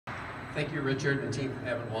Thank you, Richard and team, for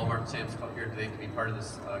having Walmart and Sam's Club here today to be part of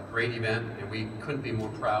this great event. And we couldn't be more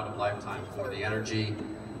proud of Lifetime for the energy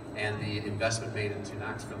and the investment made into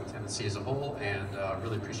Knoxville and Tennessee as a whole, and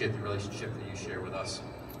really appreciate the relationship that you share with us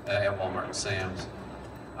at Walmart and Sam's.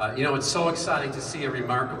 You know, it's so exciting to see a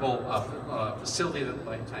remarkable facility that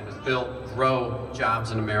Lifetime has built grow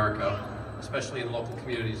jobs in America, especially in local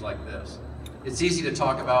communities like this. It's easy to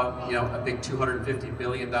talk about, you know, a big $250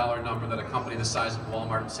 billion number that a company the size of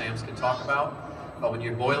Walmart and Sam's can talk about, but when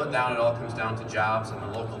you boil it down, it all comes down to jobs and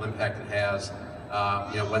the local impact it has,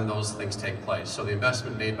 you know, when those things take place. So the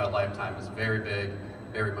investment made by Lifetime is very big,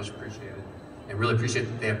 very much appreciated, and really appreciate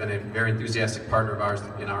that they have been a very enthusiastic partner of ours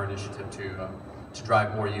in our initiative to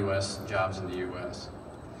drive more U.S. jobs in the U.S.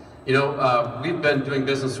 You know, we've been doing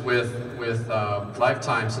business with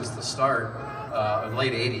Lifetime since the start, in the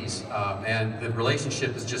late 80s, and the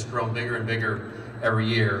relationship has just grown bigger and bigger every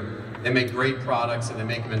year. They make great products, and they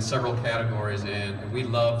make them in several categories, and we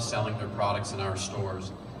love selling their products in our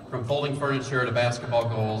stores. From folding furniture to basketball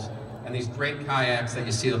goals, and these great kayaks that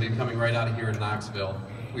you see, they'll be coming right out of here in Knoxville.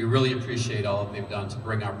 We really appreciate all that they've done to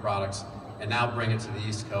bring our products and now bring it to the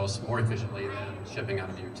East Coast more efficiently than shipping out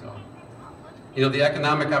of Utah. You know, the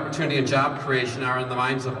economic opportunity and job creation are in the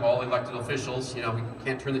minds of all elected officials. You know, we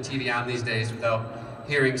can't turn the TV on these days without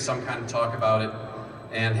hearing some kind of talk about it.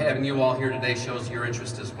 And having you all here today shows your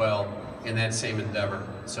interest as well in that same endeavor.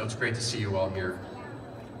 So it's great to see you all here.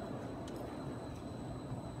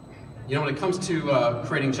 You know, when it comes to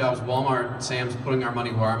creating jobs, Walmart, Sam's putting our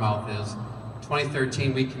money where our mouth is. In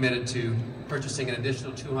 2013, we committed to purchasing an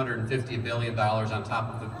additional $250 billion on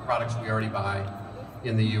top of the products we already buy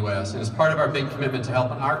in the U.S. And as part of our big commitment to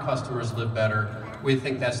helping our customers live better, we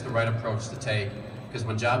think that's the right approach to take, because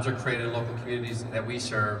when jobs are created in local communities that we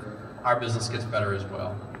serve, our business gets better as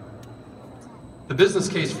well. The business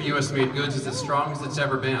case for U.S.-made goods is as strong as it's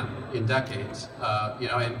ever been in decades. You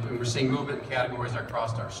know, and we're seeing movement in categories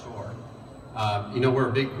across our store. You know, we're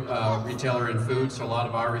a big retailer in food, so a lot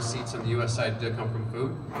of our receipts on the U.S. side do come from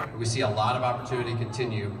food. We see a lot of opportunity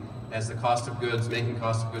continue as the cost of goods, making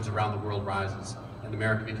cost of goods around the world rises, and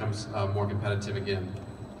America becomes more competitive again.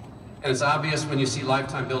 And it's obvious when you see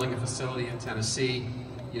Lifetime building a facility in Tennessee,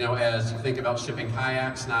 you know, as you think about shipping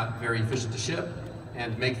kayaks, not very efficient to ship,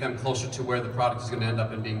 and make them closer to where the product is going to end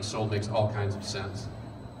up and being sold makes all kinds of sense.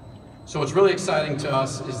 So what's really exciting to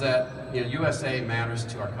us is that, you know, USA matters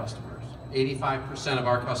to our customers. 85% of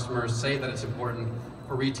our customers say that it's important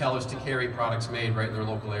for retailers to carry products made right in their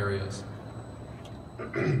local areas.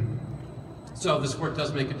 So this work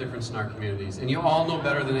does make a difference in our communities, and you all know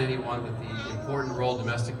better than anyone that the important role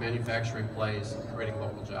domestic manufacturing plays in creating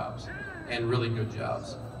local jobs, and really good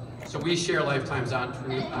jobs. So we share Lifetime's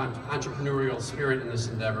entrepreneurial spirit in this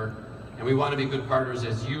endeavor, and we want to be good partners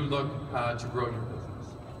as you look to grow your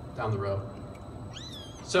business down the road.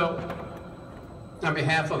 So on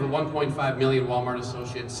behalf of the 1.5 million Walmart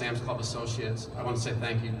associates, Sam's Club associates, I want to say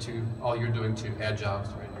thank you to all you're doing to add jobs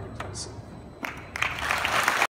right here in Tennessee.